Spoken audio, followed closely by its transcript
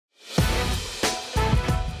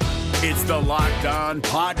It's the Locked On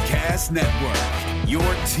Podcast Network, your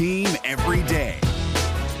team every day.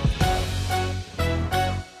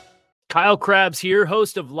 Kyle Krabs here,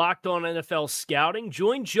 host of Locked On NFL Scouting.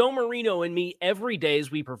 Join Joe Marino and me every day as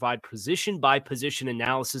we provide position-by-position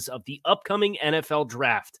analysis of the upcoming NFL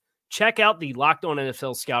Draft. Check out the Locked On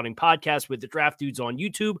NFL Scouting podcast with the Draft Dudes on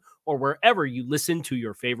YouTube or wherever you listen to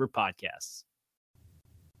your favorite podcasts.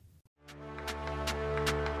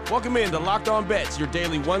 Welcome in to Locked On Bets, your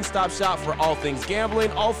daily one-stop shop for all things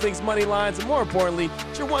gambling, all things money lines, and more importantly,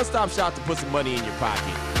 it's your one-stop shop to put some money in your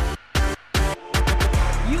pocket.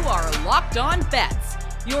 You are Locked On Bets,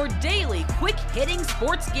 your daily quick-hitting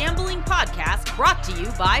sports gambling podcast brought to you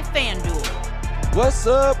by FanDuel. What's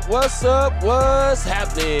up? What's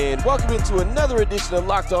happening? Welcome into another edition of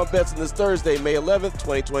Locked On Bets on this Thursday, May 11th,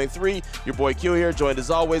 2023. Your boy Q here, joined as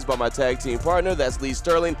always by my tag team partner. That's Lee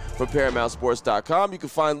Sterling from ParamountSports.com. You can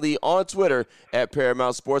find Lee on Twitter at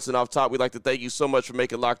Paramount Sports. And off top, we'd like to thank you so much for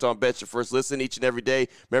making Locked On Bets your first listen each and every day.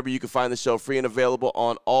 Remember, you can find the show free and available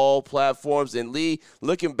on all platforms. And Lee,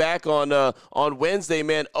 looking back on Wednesday,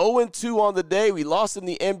 man, 0-2 on the day. We lost in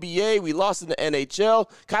the NBA. We lost in the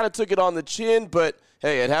NHL. Kind of took it on the chin, but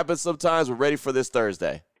hey, it happens sometimes. We're ready for this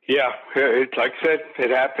Thursday. Yeah, it's like I said, it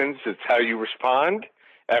happens. It's how you respond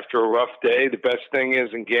after a rough day. The best thing is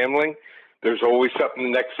in gambling, there's always something the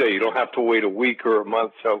next day. You don't have to wait a week or a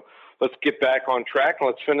month. So let's get back on track and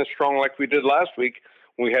let's finish strong like we did last week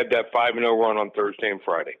when we had that 5-0 run on Thursday and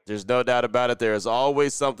Friday. There's no doubt about it. There is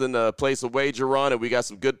always something to place a wager on, and we got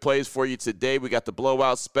some good plays for you today. We got the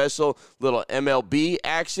blowout special, little MLB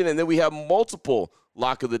action, and then we have multiple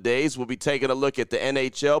Lock of the Days. We'll be taking a look at the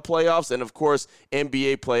NHL playoffs and, of course,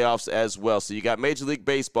 NBA playoffs as well. So you got Major League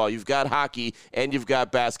Baseball, you've got hockey, and you've got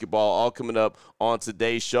basketball all coming up on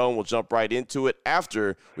today's show. And we'll jump right into it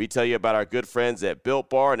after we tell you about our good friends at Built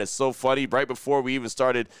Bar. And it's so funny, right before we even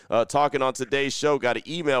started talking on today's show, got an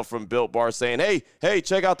email from Built Bar saying, hey,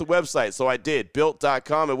 check out the website. So I did,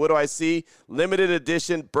 Built.com. And what do I see? Limited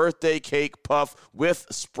edition birthday cake puff with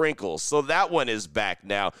sprinkles. So that one is back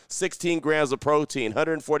now. 16 grams of protein,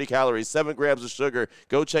 140 calories, 7 grams of sugar.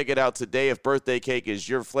 Go check it out today if birthday cake is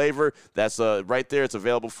your flavor. That's right there. It's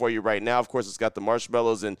available for you right now. Of course, it's got the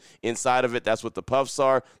marshmallows inside of it. That's what the puffs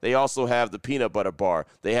are. They also have the peanut butter bar.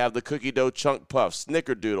 They have the cookie dough chunk puff,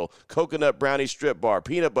 snickerdoodle, coconut brownie strip bar,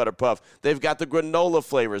 peanut butter puff. They've got the granola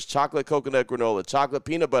flavors, chocolate coconut granola, chocolate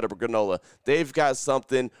peanut butter granola. They've got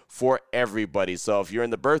something for everybody. So if you're in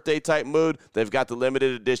the birthday type mood, they've got the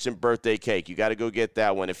limited edition birthday cake. You got to go get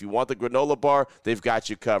that one. If you want the granola bar, they've got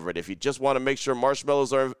you covered. If you just want to make sure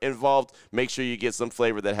marshmallows are involved, make sure you get some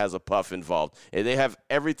flavor that has a puff involved. And they have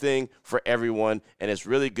everything for everyone, and it's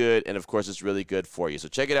really good, and of course, it's really good for you. So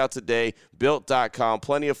check it out today, Built.com.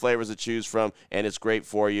 Plenty of flavors to choose from, and it's great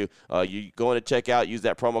for you. You go in to check out, use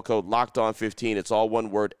that promo code LOCKEDON15. It's all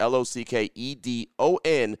one word,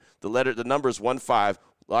 LOCKEDON. The number's 15.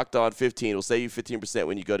 Locked On 15 will save you 15%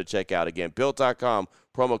 when you go to checkout. Again, Built.com,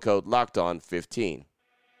 promo code Locked On 15.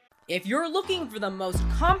 If you're looking for the most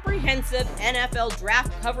comprehensive NFL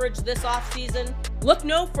draft coverage this offseason, look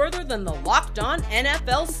no further than the Locked On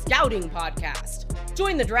NFL Scouting Podcast.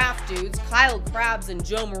 Join the Draft Dudes, Kyle Krabs and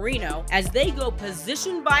Joe Marino, as they go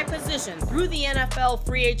position by position through the NFL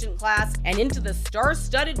free agent class and into the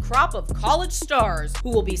star-studded crop of college stars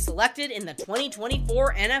who will be selected in the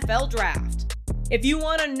 2024 NFL Draft. If you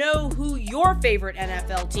want to know who your favorite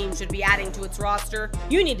NFL team should be adding to its roster,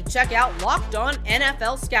 you need to check out Locked On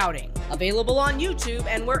NFL Scouting, available on YouTube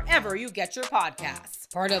and wherever you get your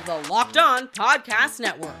podcasts. Part of the Locked On Podcast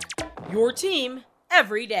Network, your team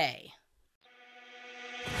every day.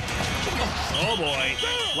 Oh boy,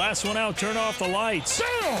 last one out, turn off the lights.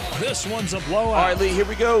 This one's a blowout. All right, Lee, here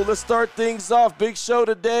we go. Let's start things off. Big show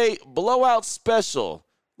today, blowout special.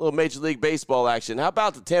 Little Major League Baseball action. How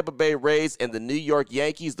about the Tampa Bay Rays and the New York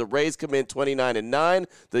Yankees? The Rays come in 29-9.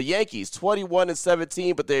 The Yankees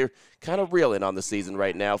 21-17, but they're kind of reeling on the season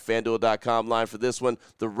right now. FanDuel.com line for this one.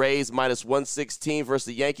 The Rays minus 116 versus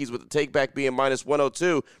the Yankees with the takeback being minus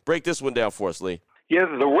 102. Break this one down for us, Lee. Yeah,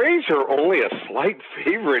 the Rays are only a slight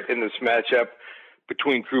favorite in this matchup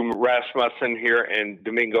between Drew Rasmussen here and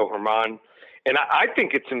Domingo Germán. And I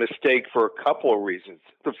think it's a mistake for a couple of reasons.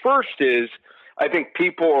 The first is I think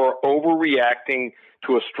people are overreacting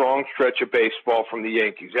to a strong stretch of baseball from the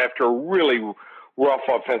Yankees. After a really rough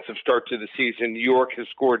offensive start to the season, New York has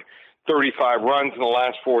scored 35 runs in the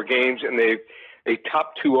last 4 games, and they've a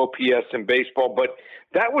top 2 OPS in baseball. But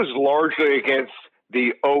that was largely against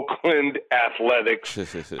the Oakland Athletics,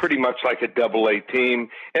 pretty much like a Double-A team.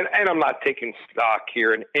 And I'm not taking stock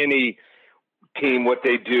here in any team, what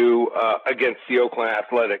they do against the Oakland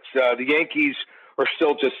Athletics. The Yankees are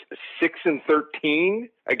still just 6-13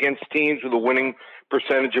 against teams with a winning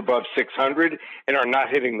percentage above 600 and are not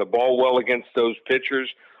hitting the ball well against those pitchers.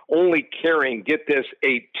 Only carrying, get this,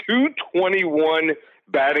 a 221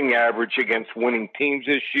 batting average against winning teams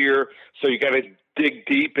this year. So you got to dig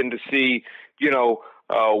deep and to see,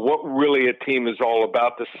 what really a team is all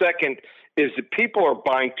about. The second is that people are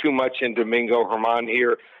buying too much in Domingo Germán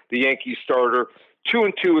here, the Yankee starter,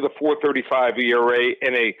 2-2 with a 4.35 ERA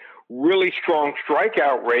and a really strong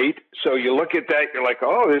strikeout rate. So you look at that, you're like,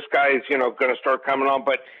 oh, this guy is, going to start coming on.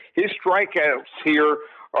 But his strikeouts here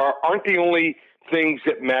aren't the only things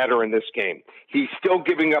that matter in this game. He's still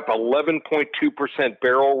giving up 11.2%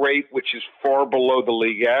 barrel rate, which is far below the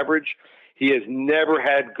league average. He has never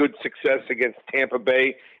had good success against Tampa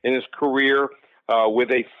Bay in his career, with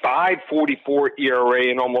a 5.44 ERA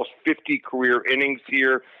and almost 50 career innings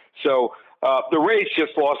here. So the Rays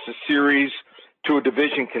just lost a series to a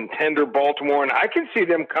division contender, Baltimore, and I can see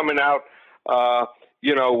them coming out,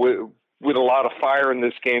 with a lot of fire in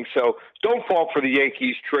this game. So don't fall for the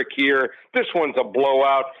Yankees trick here. This one's a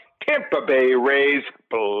blowout. Tampa Bay Rays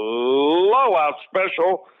blowout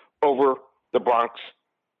special over the Bronx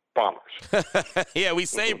Bombers. Yeah, we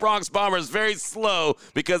say Bronx Bombers very slow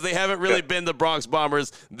because they haven't really been the Bronx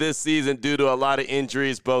Bombers this season due to a lot of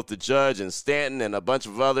injuries. Both the Judge and Stanton and a bunch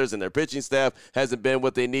of others, and their pitching staff hasn't been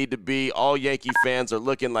what they need to be. All Yankee fans are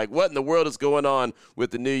looking like, what in the world is going on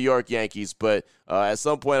with the New York Yankees? But at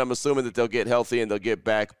some point, I'm assuming that they'll get healthy and they'll get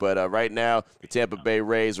back. But right now, the Tampa Bay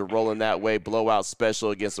Rays are rolling that way. Blowout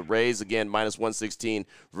special against the Rays. Again, minus 116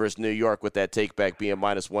 versus New York, with that take back being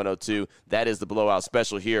minus 102. That is the blowout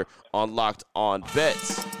special here on Locked On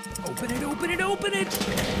Bets. Open it, open it, open it.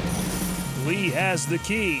 Lee has the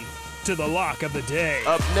key to the lock of the day.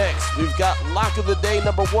 Up next, we've got Lock of the Day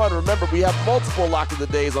number 1. Remember, we have multiple Lock of the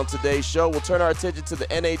Days on today's show. We'll turn our attention to the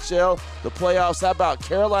NHL, the playoffs. How about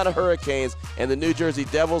Carolina Hurricanes and the New Jersey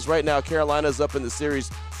Devils? Right now, Carolina's up in the series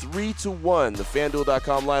 3-1. The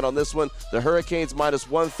FanDuel.com line on this one, the Hurricanes minus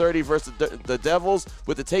 130 versus the Devils,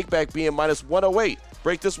 with the takeback being minus 108.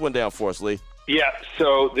 Break this one down for us, Lee. Yeah,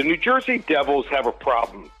 so the New Jersey Devils have a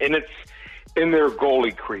problem, and it's in their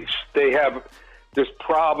goalie crease. They have this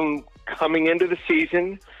problem coming into the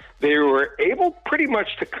season. They were able pretty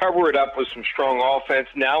much to cover it up with some strong offense.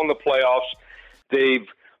 Now in the playoffs, they've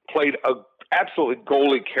played a absolute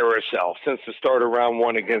goalie carousel since the start of round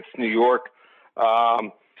 1 against New York.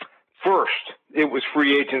 First, it was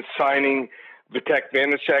free agent signing Vitek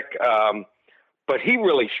Vanacek, but he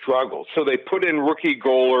really struggled. So they put in rookie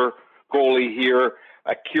goalie here,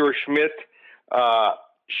 Akira Schmidt.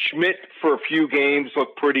 Schmidt, for a few games,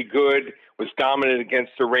 looked pretty good, was dominant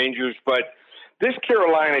against the Rangers. But this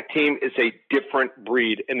Carolina team is a different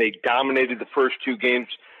breed, and they dominated the first 2 games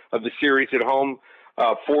of the series at home,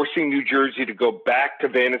 forcing New Jersey to go back to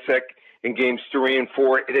Vanacek in games 3 and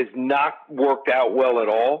 4. It has not worked out well at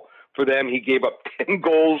all for them. He gave up 10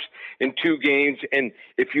 goals in 2 games. And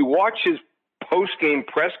if you watch his post-game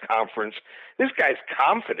press conference, this guy's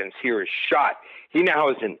confidence here is shot. He now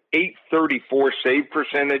has an .834 save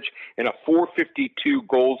percentage and a .452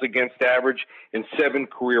 goals against average in 7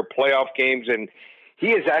 career playoff games, and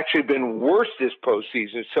he has actually been worse this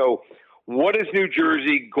postseason. So what is New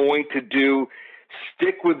Jersey going to do?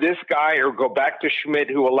 Stick with this guy or go back to Schmidt,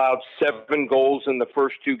 who allowed 7 goals in the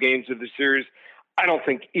first 2 games of the series? I don't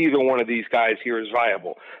think either one of these guys here is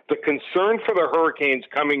viable. The concern for the Hurricanes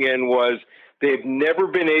coming in was they've never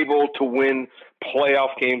been able to win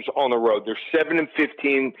playoff games on the road. They're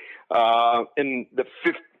 7-15 in the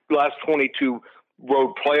last 22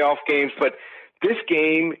 road playoff games. But this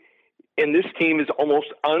game and this team is almost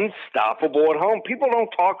unstoppable at home. People don't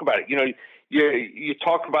talk about it. You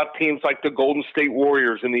talk about teams like the Golden State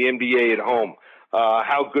Warriors in the NBA at home,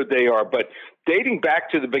 how good they are. But dating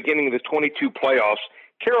back to the beginning of the 22 playoffs,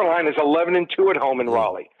 Carolina's 11-2 at home in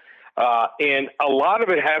Raleigh. And a lot of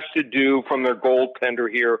it has to do from their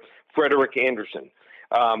goaltender here, Frederik Andersen.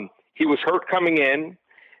 He was hurt coming in.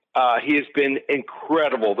 He has been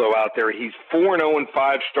incredible, though, out there. He's 4-0 in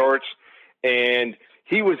 5 starts, and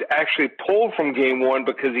he was actually pulled from game 1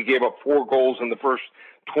 because he gave up 4 goals in the first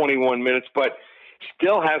 21 minutes, but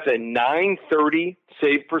still has a .930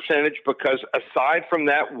 save percentage because aside from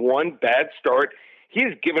that one bad start, he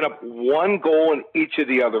has given up 1 goal in each of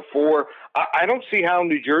the other 4. I don't see how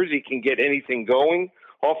New Jersey can get anything going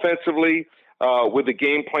offensively with the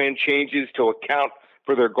game plan changes to account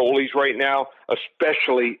for their goalies right now,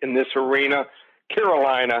 especially in this arena.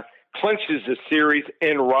 Carolina clinches the series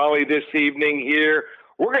in Raleigh this evening here.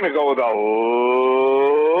 We're going to go with a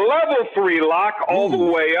level 3 lock all the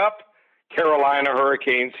way up. Carolina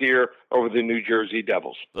Hurricanes here, over the New Jersey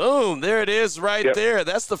Devils. Boom, there it is right there.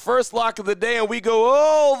 That's the first lock of the day, and we go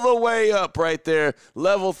all the way up right there.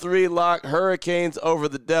 Level 3 lock, Hurricanes over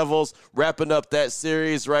the Devils, wrapping up that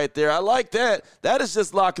series right there. I like that. That is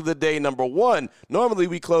just lock of the day number 1. Normally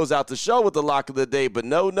we close out the show with the lock of the day, but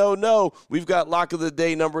no. We've got lock of the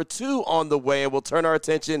day number 2 on the way, and we'll turn our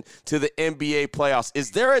attention to the NBA playoffs.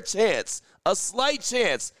 Is there a chance, a slight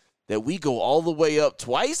chance, that we go all the way up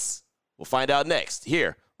twice? We'll find out next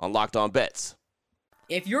here on Locked On Bets.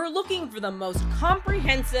 If you're looking for the most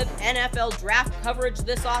comprehensive NFL draft coverage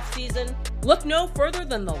this offseason, look no further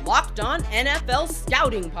than the Locked On NFL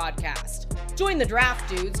Scouting Podcast. Join the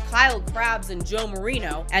draft dudes, Kyle Krabs and Joe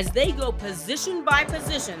Marino, as they go position by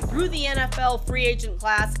position through the NFL free agent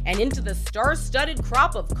class and into the star-studded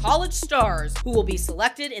crop of college stars who will be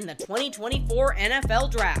selected in the 2024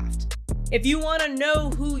 NFL Draft. If you want to know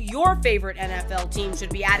who your favorite NFL team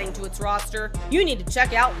should be adding to its roster, you need to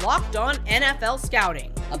check out Locked On NFL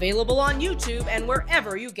Scouting, available on YouTube and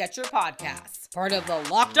wherever you get your podcasts. Part of the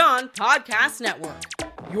Locked On Podcast Network,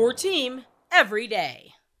 your team every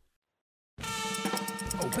day.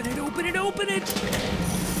 Open it.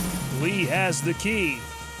 Lee has the key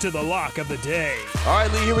to the lock of the day. All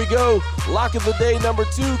right, Lee, here we go. Lock of the day number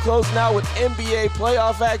 2, closing out with NBA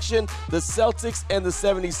playoff action. The Celtics and the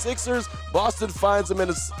 76ers. Boston finds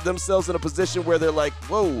themselves in a position where they're like,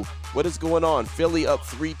 whoa, what is going on? Philly up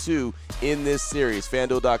 3-2 in this series.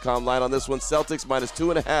 FanDuel.com line on this one. Celtics minus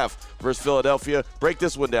 2.5 versus Philadelphia. Break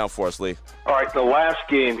this one down for us, Lee. All right, the last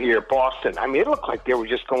game here, Boston. I mean, it looked like they were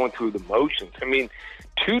just going through the motions. I mean,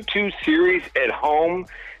 2-2 series at home.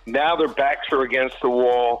 Now their backs are against the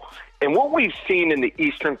wall. And what we've seen in the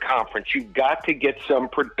Eastern Conference, you've got to get some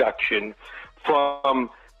production from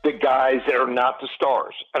the guys that are not the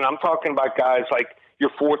stars. And I'm talking about guys like your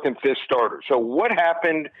 4th and 5th starters. So what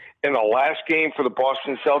happened in the last game for the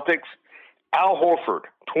Boston Celtics? Al Horford,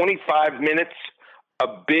 25 minutes, a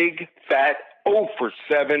big, fat 0 for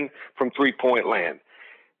 7 from three-point land.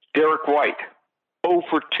 Derek White, 0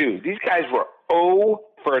 for 2. These guys were 0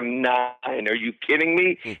 for 9. Are you kidding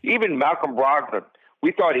me? Even Malcolm Brogdon,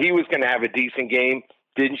 we thought he was going to have a decent game,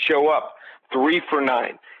 didn't show up. 3 for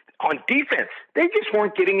 9. On defense, they just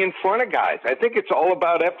weren't getting in front of guys. I think it's all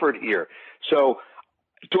about effort here. So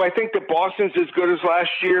do I think that Boston's as good as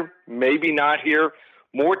last year? Maybe not here.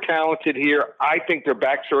 More talented here. I think their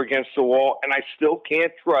backs are against the wall, and I still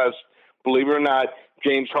can't trust, believe it or not,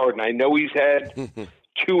 James Harden. I know he's had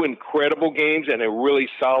 2 incredible games and a really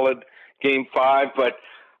solid Game 5, but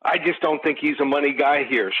I just don't think he's a money guy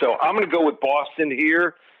here. So I'm going to go with Boston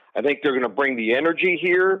here. I think they're going to bring the energy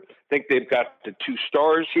here. I think they've got the 2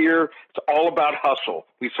 stars here. It's all about hustle.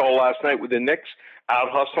 We saw last night with the Knicks out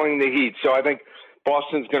hustling the Heat. So I think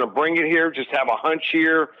Boston's going to bring it here, just have a hunch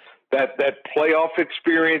here, that playoff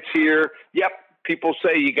experience here. Yep, people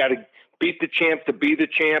say you got to beat the champ to be the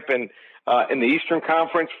champ. And in the Eastern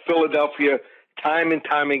Conference, Philadelphia, time and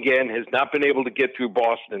time again, has not been able to get through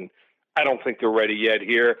Boston. I don't think they're ready yet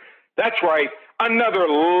here. That's right. Another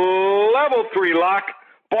level 3 lock,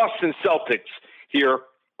 Boston Celtics here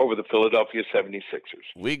over the Philadelphia 76ers.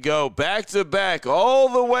 We go back-to-back all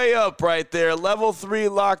the way up right there. Level 3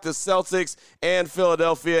 lock, the Celtics and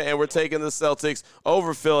Philadelphia, and we're taking the Celtics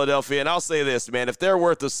over Philadelphia. And I'll say this, man, if they're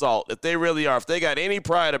worth the salt, if they really are, if they got any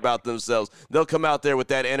pride about themselves, they'll come out there with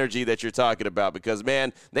that energy that you're talking about because,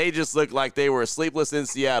 man, they just look like they were sleepless in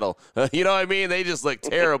Seattle. You know what I mean? They just looked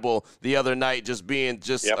terrible the other night,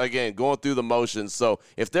 again, going through the motions. So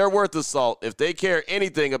if they're worth the salt, if they care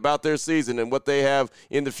anything about their season and what they have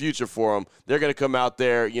in the future for them, they're going to come out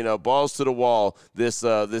there, balls to the wall this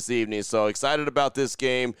evening. So excited about this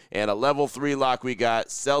game, and a level 3 lock we got.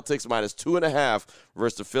 Celtics minus 2.5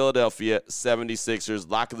 versus the Philadelphia 76ers.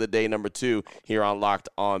 Lock of the day number 2 here on Locked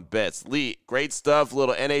On Bets. Lee, great stuff.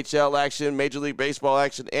 Little NHL action, Major League Baseball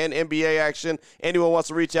action, and NBA action. Anyone wants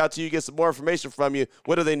to reach out to you, get some more information from you,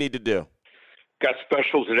 what do they need to do? Got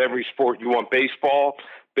specials at every sport. You want baseball?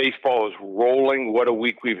 Baseball is rolling. What a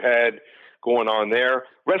week we've had going on there.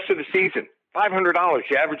 Rest of the season, $500.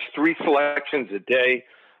 You average 3 selections a day,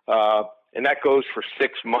 and that goes for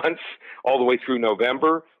 6 months, all the way through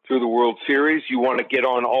November, through the World Series. You want to get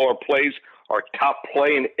on all our plays, our top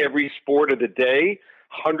play in every sport of the day,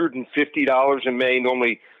 $150 in May,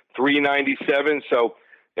 normally $397. So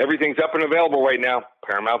everything's up and available right now.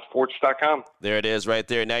 ParamountSports.com. There it is right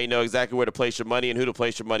there. Now you know exactly where to place your money and who to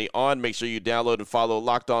place your money on. Make sure you download and follow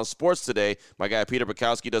Locked On Sports today. My guy Peter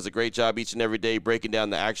Bukowski does a great job each and every day breaking down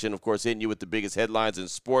the action, of course, hitting you with the biggest headlines in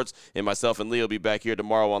sports. And myself and Leo will be back here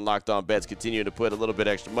tomorrow on Locked On Bets, continuing to put a little bit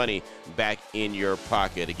extra money back in your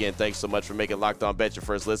pocket. Again, thanks so much for making Locked On Bets your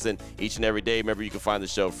first listen each and every day. Remember, you can find the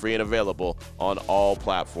show free and available on all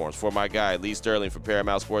platforms. For my guy, Lee Sterling from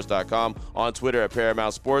ParamountSports.com, on Twitter at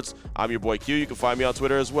Paramount Sports, I'm your boy Q. You can find me on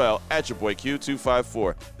Twitter as well, at your boy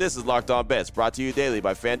Q254. This is Locked On Bets, brought to you daily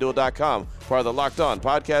by FanDuel.com, part of the Locked On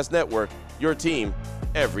Podcast Network, your team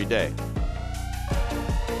every day.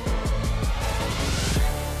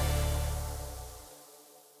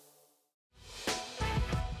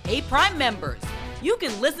 Hey, Prime members, you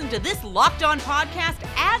can listen to this Locked On podcast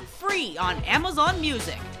ad-free on Amazon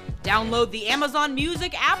Music. Download the Amazon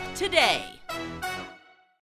Music app today.